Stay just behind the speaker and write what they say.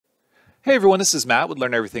Hey everyone, this is Matt with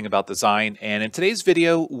Learn Everything About Design, and in today's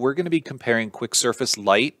video, we're going to be comparing QuickSurface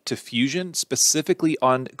Lite to Fusion, specifically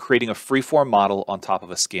on creating a freeform model on top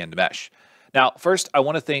of a scanned mesh. Now, first, I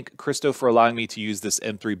want to thank Christo for allowing me to use this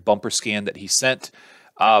M3 Bumper scan that he sent.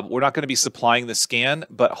 We're not going to be supplying the scan,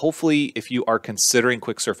 but hopefully if you are considering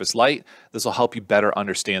QuickSurface Lite, this will help you better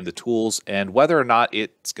understand the tools and whether or not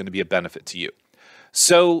it's going to be a benefit to you.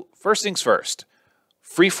 So first things first.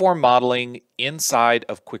 Freeform modeling inside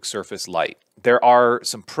of QuickSurface Lite. There are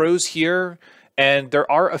some pros here, and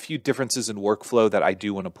there are a few differences in workflow that I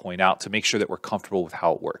do want to point out to make sure that we're comfortable with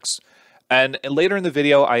how it works. And later in the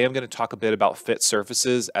video, I am going to talk a bit about fit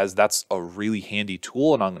surfaces, as that's a really handy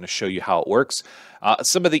tool, and I'm going to show you how it works.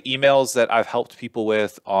 Some of the emails that I've helped people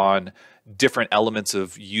with on different elements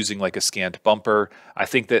of using like a scanned bumper, I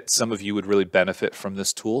think that some of you would really benefit from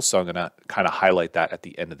this tool, so I'm going to kind of highlight that at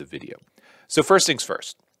the end of the video. So first things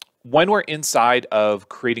first, when we're inside of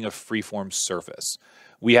creating a freeform surface,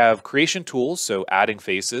 we have creation tools, so adding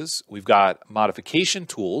faces. We've got modification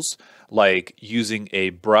tools, like using a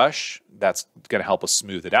brush that's going to help us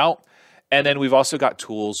smooth it out. And then we've also got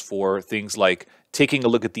tools for things like taking a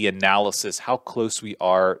look at the analysis, how close we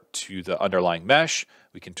are to the underlying mesh.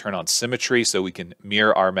 We can turn on symmetry, so we can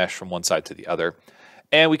mirror our mesh from one side to the other.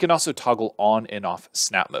 And we can also toggle on and off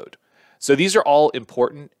snap mode. So these are all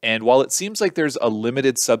important, and while it seems like there's a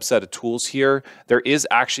limited subset of tools here, there is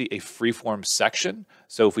actually a freeform section.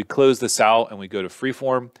 So if we close this out and we go to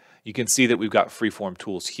freeform, you can see that we've got freeform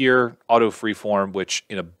tools here, auto freeform, which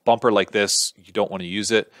in a bumper like this, you don't want to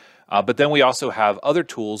use it. But then we also have other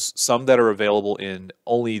tools, some that are available in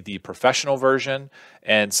only the professional version,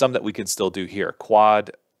 and some that we can still do here,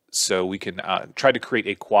 quad. So we can try to create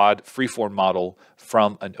a quad freeform model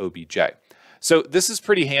from an OBJ. So this is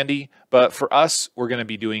pretty handy, but for us, we're going to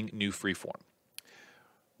be doing new freeform.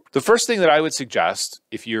 The first thing that I would suggest,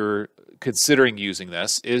 if you're considering using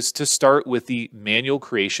this, is to start with the manual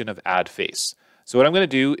creation of add face. So what I'm going to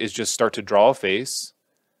do is just start to draw a face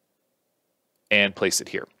and place it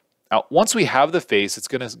here. Now, once we have the face, it's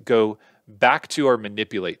going to go back to our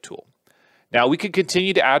manipulate tool. Now, we can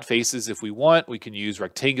continue to add faces if we want. We can use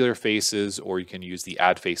rectangular faces, or you can use the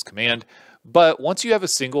add face command. But once you have a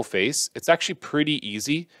single face, it's actually pretty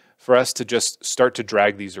easy for us to just start to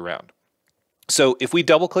drag these around. So if we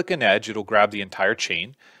double click an edge, it'll grab the entire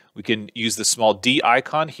chain. We can use the small D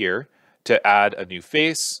icon here to add a new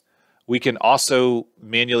face. We can also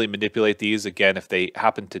manually manipulate these, again, if they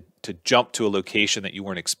happen to jump to a location that you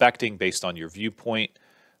weren't expecting based on your viewpoint.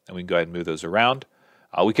 Then we can go ahead and move those around.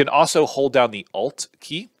 We can also hold down the Alt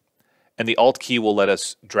key, and the Alt key will let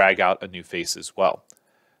us drag out a new face as well.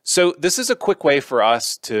 So this is a quick way for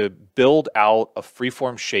us to build out a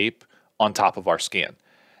freeform shape on top of our scan.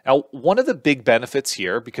 Now, one of the big benefits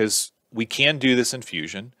here, because we can do this in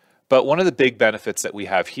Fusion, but one of the big benefits that we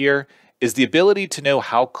have here is the ability to know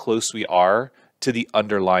how close we are to the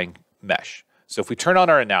underlying mesh. So if we turn on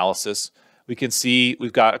our analysis, we can see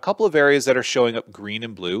we've got a couple of areas that are showing up green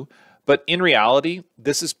and blue, but in reality,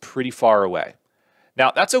 this is pretty far away. Now,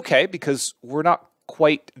 that's okay because we're not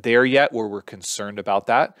quite there yet where we're concerned about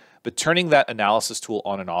that, but turning that analysis tool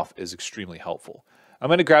on and off is extremely helpful. I'm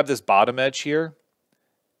going to grab this bottom edge here,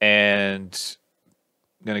 and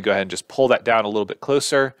I'm going to go ahead and just pull that down a little bit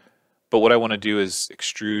closer. But what I want to do is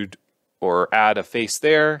extrude or add a face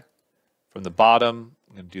there from the bottom.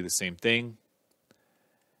 I'm going to do the same thing.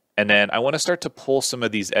 And then I want to start to pull some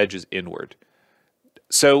of these edges inward.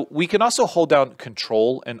 So we can also hold down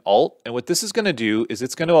Control and Alt, and what this is going to do is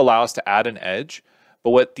it's going to allow us to add an edge, but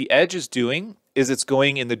what the edge is doing is it's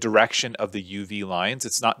going in the direction of the UV lines.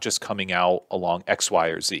 It's not just coming out along X, Y,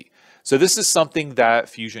 or Z. So this is something that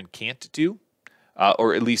Fusion can't do,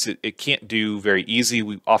 or at least it can't do very easy.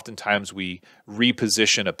 Oftentimes we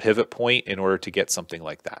reposition a pivot point in order to get something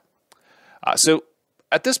like that. So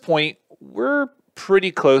at this point, we're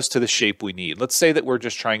pretty close to the shape we need. Let's say that we're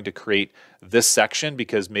just trying to create this section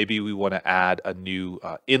because maybe we want to add a new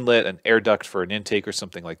inlet, an air duct for an intake or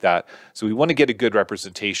something like that. So we want to get a good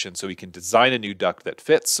representation so we can design a new duct that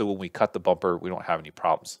fits, so when we cut the bumper, we don't have any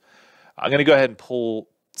problems. I'm going to go ahead and pull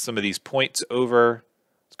some of these points over.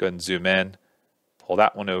 Let's go ahead and zoom in, pull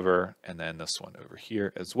that one over, and then this one over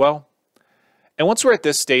here as well. And once we're at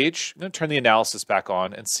this stage, I'm going to turn the analysis back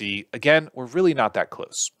on and see, again, we're really not that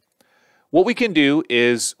close. What we can do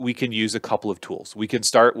is we can use a couple of tools. We can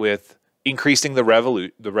start with increasing the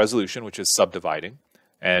resolution, which is subdividing,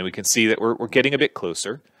 and we can see that we're getting a bit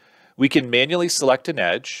closer. We can manually select an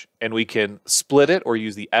edge, and we can split it or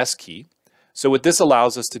use the S key. So what this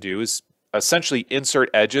allows us to do is essentially insert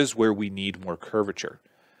edges where we need more curvature.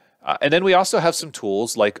 And then we also have some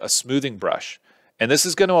tools like a smoothing brush. And this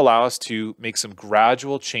is going to allow us to make some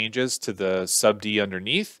gradual changes to the sub D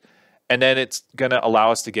underneath. And then it's going to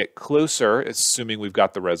allow us to get closer, assuming we've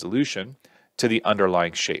got the resolution, to the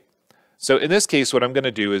underlying shape. So in this case, what I'm going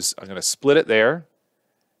to do is I'm going to split it there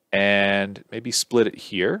and maybe split it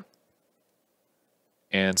here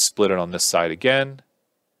and split it on this side again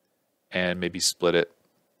and maybe split it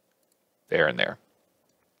there and there.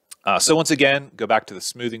 So once again, go back to the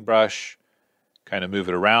smoothing brush, kind of move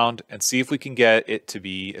it around and see if we can get it to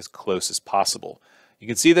be as close as possible. You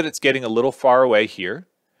can see that it's getting a little far away here,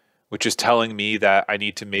 which is telling me that I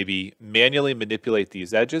need to maybe manually manipulate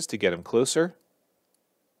these edges to get them closer.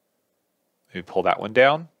 Maybe pull that one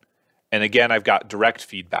down. And again, I've got direct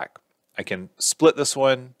feedback. I can split this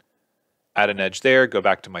one, add an edge there, go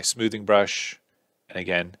back to my smoothing brush, and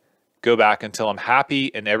again, go back until I'm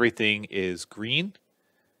happy and everything is green.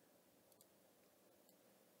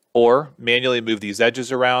 Or manually move these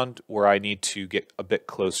edges around where I need to get a bit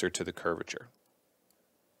closer to the curvature.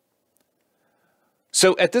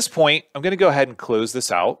 So at this point, I'm going to go ahead and close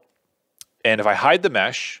this out. And if I hide the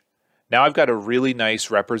mesh, now I've got a really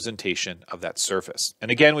nice representation of that surface.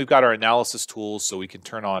 And again, we've got our analysis tools so we can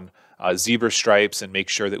turn on zebra stripes and make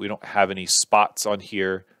sure that we don't have any spots on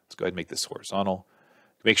here. Let's go ahead and make this horizontal.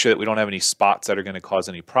 Make sure that we don't have any spots that are going to cause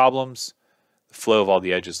any problems. The flow of all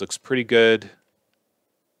the edges looks pretty good.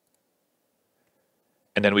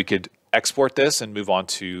 And then we could export this and move on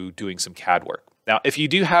to doing some CAD work. Now, if you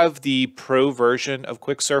do have the Pro version of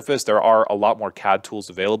QuickSurface, there are a lot more CAD tools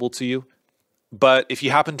available to you. But if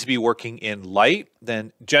you happen to be working in Light,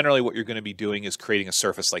 then generally what you're going to be doing is creating a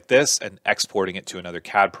surface like this and exporting it to another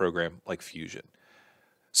CAD program like Fusion.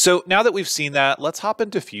 So now that we've seen that, let's hop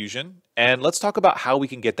into Fusion and let's talk about how we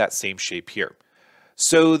can get that same shape here.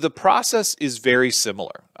 So the process is very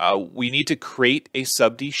similar. We need to create a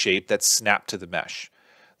sub D shape that's snapped to the mesh.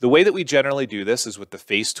 The way that we generally do this is with the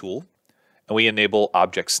face tool, and we enable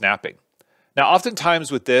object snapping. Now,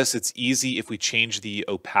 oftentimes with this, it's easy if we change the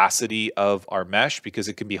opacity of our mesh because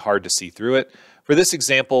it can be hard to see through it. For this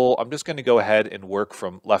example, I'm just going to go ahead and work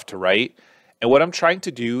from left to right. And what I'm trying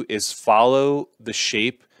to do is follow the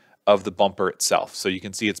shape of the bumper itself. So you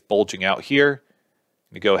can see it's bulging out here.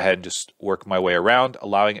 I'm going to go ahead and just work my way around,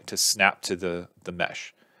 allowing it to snap to the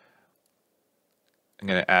mesh. I'm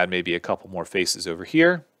going to add maybe a couple more faces over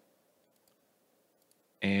here.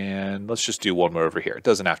 And let's just do one more over here. It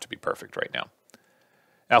doesn't have to be perfect right now.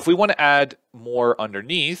 Now, if we want to add more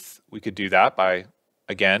underneath, we could do that by,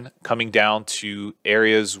 again, coming down to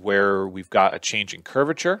areas where we've got a change in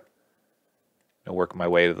curvature. I'll work my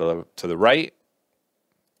way to the right,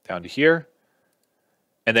 down to here.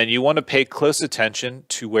 And then you want to pay close attention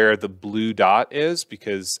to where the blue dot is,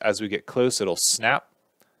 because as we get close, it'll snap.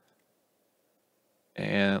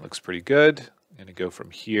 And it looks pretty good. I'm going to go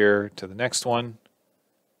from here to the next one.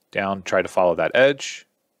 Down, try to follow that edge.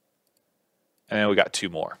 And then we got two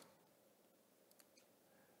more.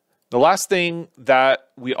 The last thing that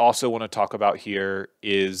we also want to talk about here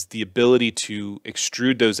is the ability to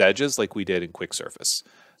extrude those edges like we did in QuickSurface.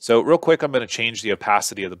 So real quick, I'm going to change the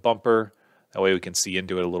opacity of the bumper. That way we can see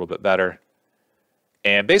into it a little bit better.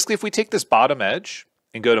 And basically, if we take this bottom edge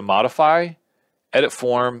and go to Modify, Edit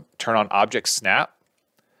Form, turn on Object Snap,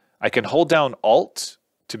 I can hold down Alt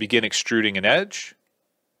to begin extruding an edge.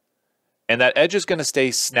 And that edge is going to stay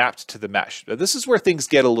snapped to the mesh. Now, this is where things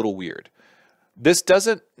get a little weird. This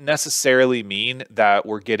doesn't necessarily mean that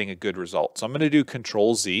we're getting a good result. So I'm going to do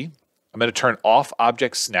Control Z. I'm going to turn off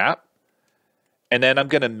Object Snap. And then I'm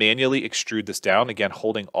going to manually extrude this down, again,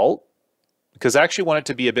 holding Alt, because I actually want it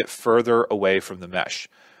to be a bit further away from the mesh.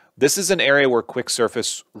 This is an area where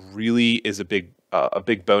QuickSurface really is a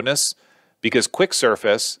big bonus, because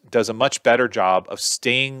QuickSurface does a much better job of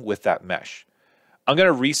staying with that mesh. I'm going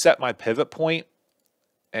to reset my pivot point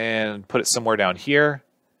and put it somewhere down here.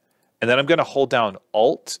 And then I'm going to hold down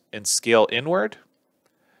Alt and scale inward.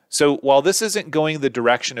 So while this isn't going the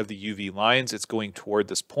direction of the UV lines, it's going toward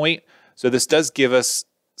this point. So this does give us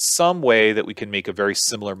some way that we can make a very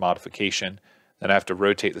similar modification. Then I have to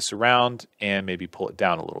rotate this around and maybe pull it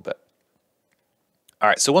down a little bit. All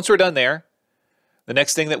right, so once we're done there, the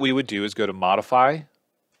next thing that we would do is go to Modify,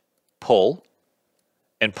 Pull,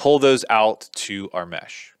 and pull those out to our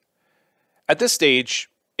mesh. At this stage,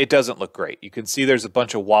 it doesn't look great. You can see there's a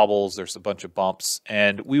bunch of wobbles, there's a bunch of bumps,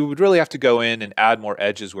 and we would really have to go in and add more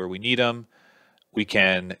edges where we need them. We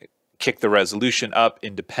can kick the resolution up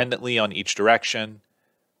independently on each direction,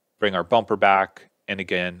 bring our bumper back, and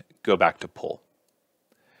again, go back to pull.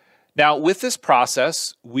 Now, with this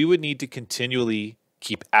process, we would need to continually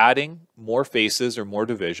keep adding more faces or more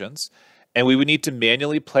divisions. And we would need to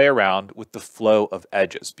manually play around with the flow of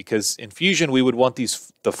edges, because in Fusion, we would want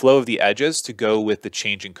the flow of the edges to go with the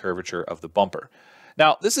changing curvature of the bumper.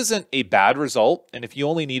 Now, this isn't a bad result, and if you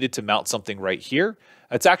only needed to mount something right here,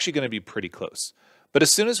 it's actually going to be pretty close. But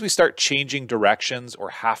as soon as we start changing directions or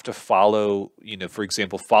have to follow, for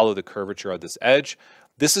example, follow the curvature of this edge,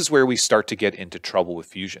 this is where we start to get into trouble with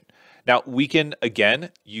Fusion. Now, we can,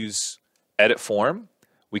 again, use Edit Form.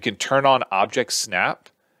 We can turn on Object Snap.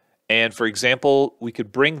 And for example, we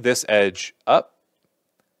could bring this edge up,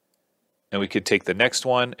 and we could take the next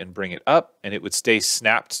one and bring it up, and it would stay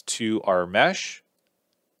snapped to our mesh.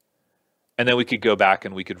 And then we could go back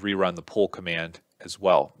and we could rerun the pull command as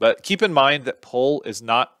well. But keep in mind that pull is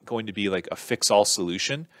not going to be like a fix-all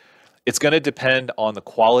solution. It's going to depend on the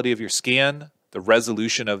quality of your scan, the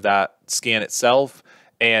resolution of that scan itself,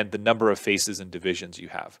 and the number of faces and divisions you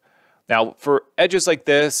have. Now, for edges like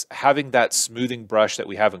this, having that smoothing brush that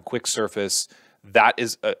we have in QuickSurface, that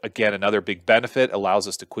is, again, another big benefit, allows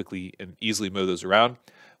us to quickly and easily move those around.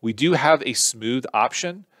 We do have a smooth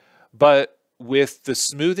option, but with the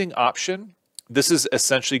smoothing option, this is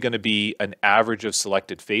essentially going to be an average of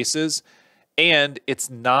selected faces, and it's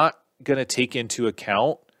not going to take into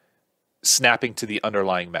account snapping to the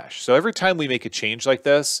underlying mesh. So every time we make a change like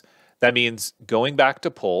this, that means going back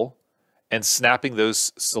to pull and snapping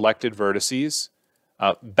those selected vertices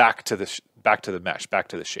back to the mesh, back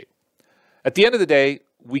to the shape. At the end of the day,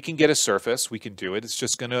 we can get a surface, we can do it. It's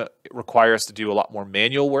just going to require us to do a lot more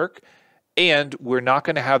manual work, and we're not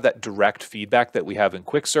going to have that direct feedback that we have in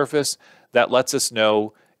QuickSurface that lets us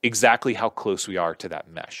know exactly how close we are to that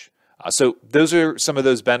mesh. So those are some of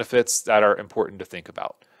those benefits that are important to think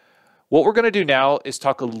about. What we're going to do now is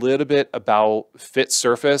talk a little bit about Fit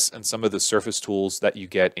Surface and some of the surface tools that you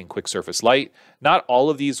get in QuickSurface Lite. Not all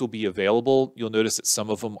of these will be available. You'll notice that some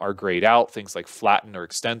of them are grayed out, things like flatten or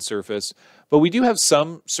extend surface, but we do have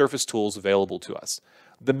some surface tools available to us.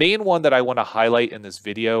 The main one that I want to highlight in this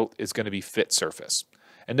video is going to be Fit Surface.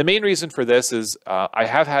 And the main reason for this is I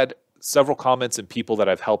have had several comments and people that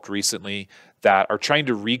I've helped recently that are trying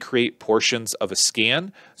to recreate portions of a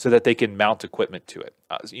scan so that they can mount equipment to it.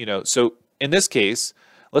 So in this case,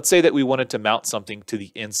 let's say that we wanted to mount something to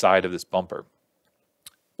the inside of this bumper.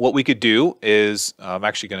 What we could do is, I'm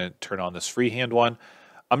actually going to turn on this freehand one.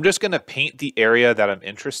 I'm just going to paint the area that I'm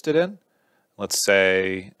interested in. Let's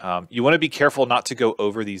say you want to be careful not to go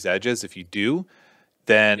over these edges. If you do,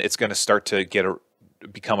 then it's going to start to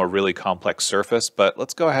become a really complex surface. But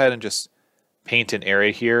let's go ahead and just paint an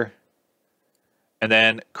area here and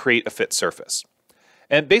then create a fit surface.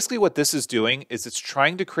 And basically what this is doing is it's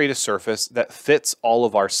trying to create a surface that fits all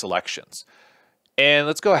of our selections. And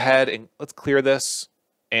let's go ahead and let's clear this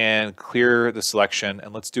and clear the selection,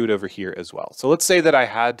 and let's do it over here as well. So let's say that I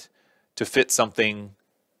had to fit something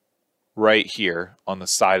right here on the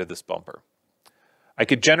side of this bumper. I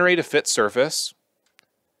could generate a fit surface.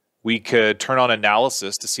 We could turn on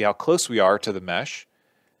analysis to see how close we are to the mesh,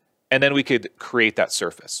 and then we could create that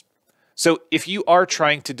surface. So if you are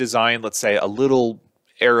trying to design, let's say, a little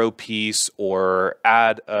aero piece or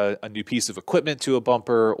add a new piece of equipment to a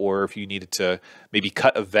bumper, or if you needed to maybe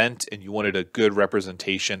cut a vent and you wanted a good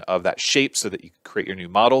representation of that shape so that you could create your new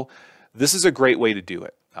model, this is a great way to do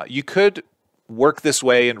it. You could work this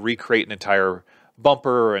way and recreate an entire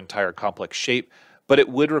bumper or entire complex shape, but it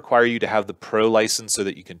would require you to have the Pro license so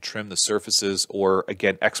that you can trim the surfaces or,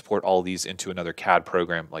 again, export all these into another CAD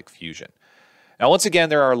program like Fusion. Now, once again,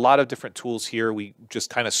 there are a lot of different tools here. We just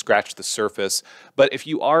kind of scratched the surface. But if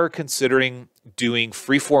you are considering doing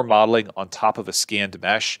freeform modeling on top of a scanned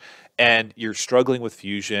mesh and you're struggling with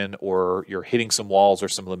Fusion, or you're hitting some walls or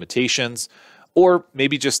some limitations, or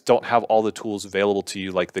maybe just don't have all the tools available to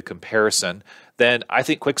you like the comparison, then I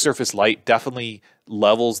think QuickSurface Lite definitely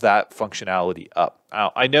levels that functionality up.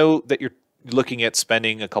 Now, I know that you're looking at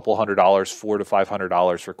spending a couple $100, $400 to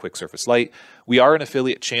 $500 for QuickSurface Lite. We are an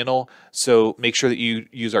affiliate channel, so make sure that you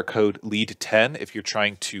use our code LEAD10 if you're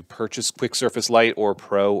trying to purchase QuickSurface Lite or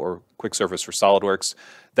Pro or QuickSurface for SolidWorks.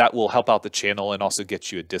 That will help out the channel and also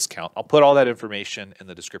get you a discount. I'll put all that information in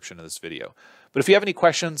the description of this video. But if you have any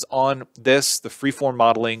questions on this, the freeform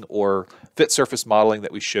modeling or fit surface modeling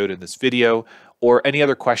that we showed in this video, or any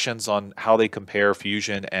other questions on how they compare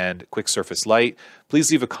Fusion and QuickSurface Lite, please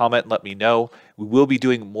leave a comment and let me know. We will be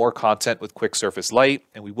doing more content with QuickSurface Lite,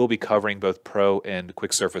 and we will be covering both Pro and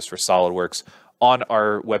QuickSurface for SolidWorks on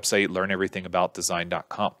our website,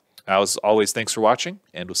 learneverythingaboutdesign.com. As always, thanks for watching,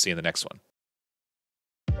 and we'll see you in the next one.